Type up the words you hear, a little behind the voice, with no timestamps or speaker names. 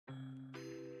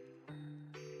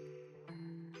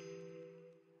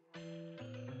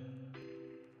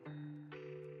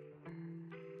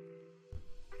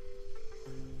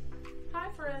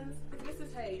friends, this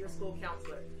is Haye, your school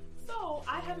counselor. So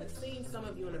I haven't seen some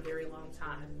of you in a very long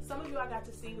time. Some of you I got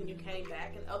to see when you came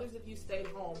back, and others of you stayed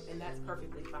home, and that's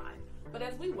perfectly fine. But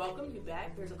as we welcome you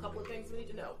back, there's a couple of things we need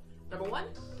to know. Number one,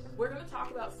 we're going to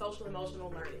talk about social emotional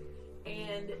learning.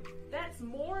 And that's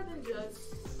more than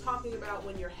just talking about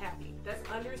when you're happy. That's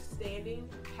understanding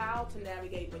how to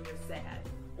navigate when you're sad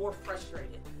or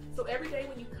frustrated. So every day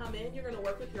when you come in, you're going to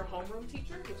work with your homeroom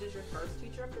teacher, which is your first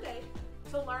teacher of the day,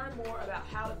 to learn more about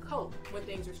how to cope when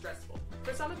things are stressful.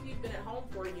 For some of you, you've been at home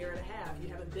for a year and a half. You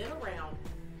haven't been around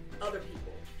other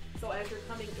people. So as you're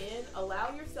coming in,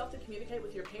 allow yourself to communicate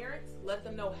with your parents, let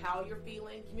them know how you're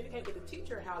feeling, communicate with the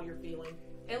teacher how you're feeling,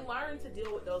 and learn to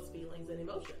deal with those feelings and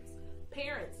emotions.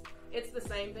 Parents, it's the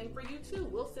same thing for you too.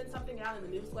 We'll send something out in the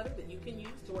newsletter that you can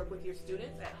use to work with your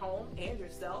students at home and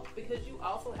yourself, because you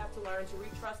also have to learn to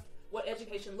retrust what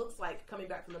education looks like coming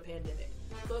back from a pandemic.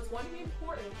 So it's going to be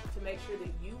important to make sure that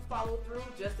you follow through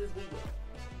just as we will.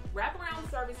 Wraparound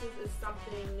services is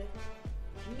something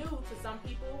new to some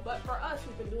people, but for us,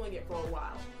 we've been doing it for a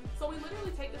while. So we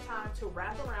literally take the time to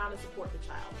wrap around and support the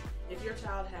child. If your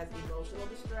child has emotional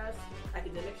distress,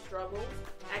 academic struggles,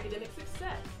 academic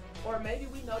success, or maybe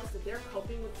we notice that they're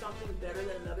coping with something better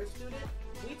than another student,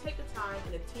 we take the time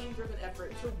in a team-driven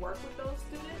effort to work with those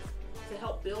students to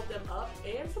help build them up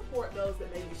and support those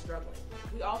that may be struggling.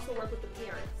 We also work with the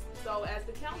parents. So as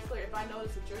the counselor, if I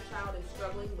notice that your child is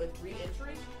struggling with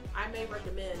re-entry, I may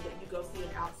recommend that you go see an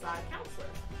outside counselor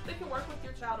that can work with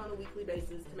your child on a weekly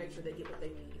basis to make sure they get what they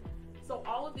need. So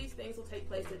all of these things will take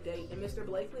place at date, and Mr.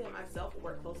 Blakely and myself will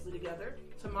work closely together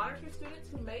to monitor students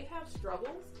who may have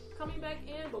struggles coming back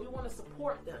in, but we want to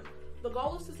support them. The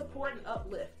goal is to support and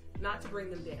uplift, not to bring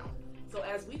them down. So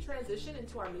as we transition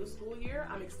into our new school year,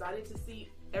 I'm excited to see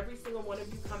every single one of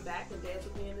you come back and dance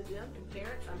with me in the gym. And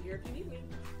parents, I'm here if you need me.